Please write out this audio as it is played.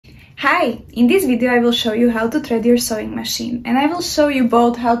Hi! In this video I will show you how to thread your sewing machine, and I will show you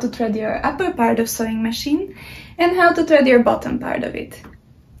both how to thread your upper part of sewing machine and how to thread your bottom part of it.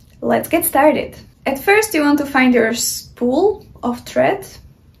 Let's get started! At first you want to find your spool of thread.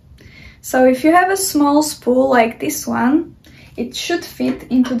 So if you have a small spool like this one, it should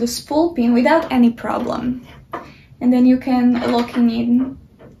fit into the spool pin without any problem. And then you can lock it in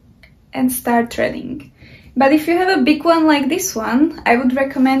and start threading. But if you have a big one like this one, I would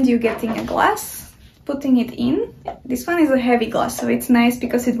recommend you getting a glass, putting it in. This one is a heavy glass, so it's nice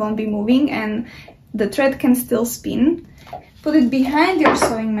because it won't be moving and the thread can still spin. Put it behind your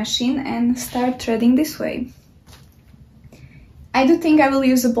sewing machine and start threading this way. I do think I will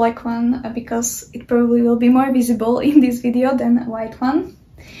use a black one because it probably will be more visible in this video than a white one.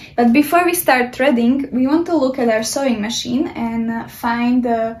 But before we start threading, we want to look at our sewing machine and find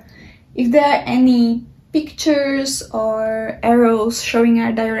if there are any pictures or arrows showing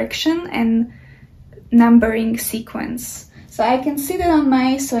our direction and numbering sequence. So I can see that on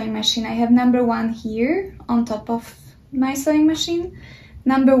my sewing machine I have number 1 here on top of my sewing machine,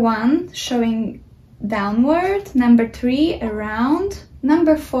 number 1 showing downward, number 3 around,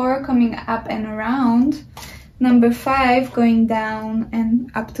 number 4 coming up and around, number 5 going down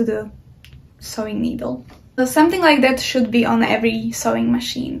and up to the sewing needle. So something like that should be on every sewing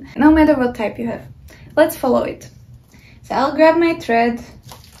machine, no matter what type you have. Let's follow it. So I'll grab my thread,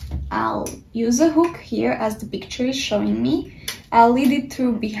 I'll use a hook here as the picture is showing me. I'll lead it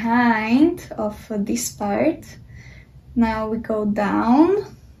through behind of this part. Now we go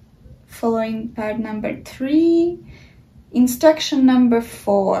down, following part number 3, instruction number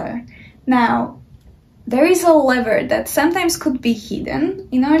 4. Now, there is a lever that sometimes could be hidden.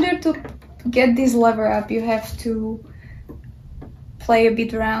 In order to get this lever up, you have to play a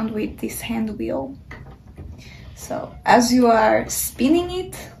bit around with this hand wheel. So as you are spinning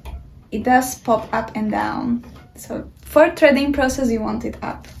it, it does pop up and down. So for threading process, you want it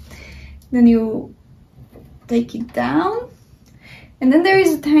up. Then you take it down. And then there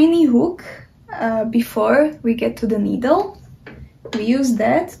is a tiny hook before we get to the needle. We use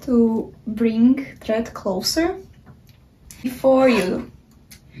that to bring thread closer. Before you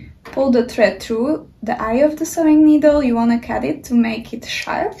pull the thread through the eye of the sewing needle, you want to cut it to make it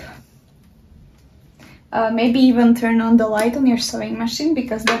sharp. Maybe even turn on the light on your sewing machine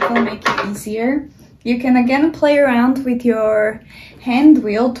because that will make it easier. You can again play around with your hand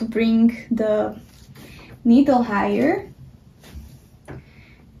wheel to bring the needle higher.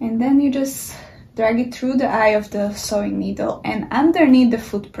 And then you just drag it through the eye of the sewing needle and underneath the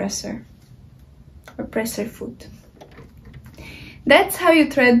foot presser or presser foot. That's how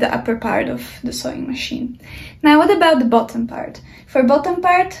you thread the upper part of the sewing machine. Now what about the bottom part? For bottom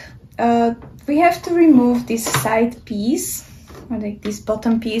part, we have to remove this side piece, or like this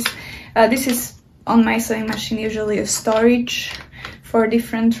bottom piece. This is on my sewing machine usually a storage for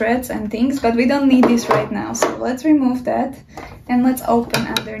different threads and things, but we don't need this right now. So let's remove that and let's open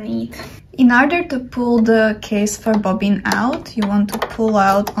underneath. In order to pull the case for bobbin out, you want to pull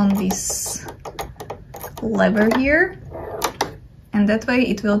out on this lever here, and that way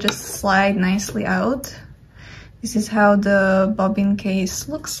it will just slide nicely out. This is how the bobbin case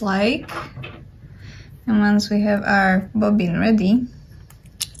looks like. And once we have our bobbin ready,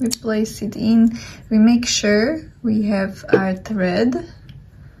 we place it in. We make sure we have our thread.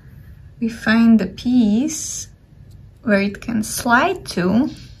 We find the piece where it can slide to.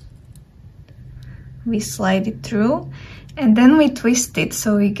 We slide it through and then we twist it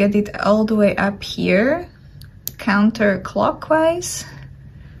so we get it all the way up here, counterclockwise,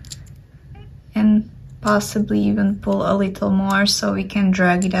 and possibly even pull a little more so we can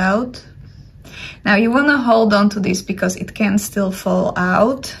drag it out. Now you want to hold on to this because it can still fall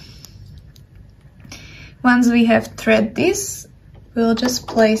out. Once we have thread this, we'll just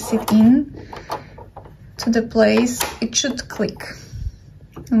place it in to the place it should click.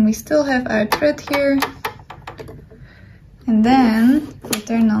 And we still have our thread here. And then we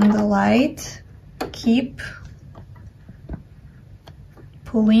turn on the light, keep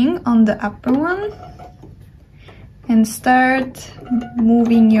pulling on the upper one and start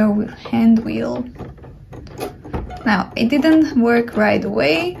moving your hand wheel. Now, it didn't work right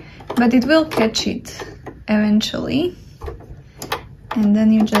away, but it will catch it eventually. And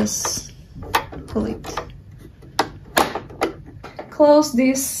then you just pull it. Close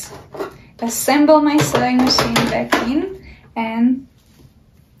this, assemble my sewing machine back in, and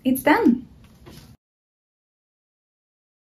it's done.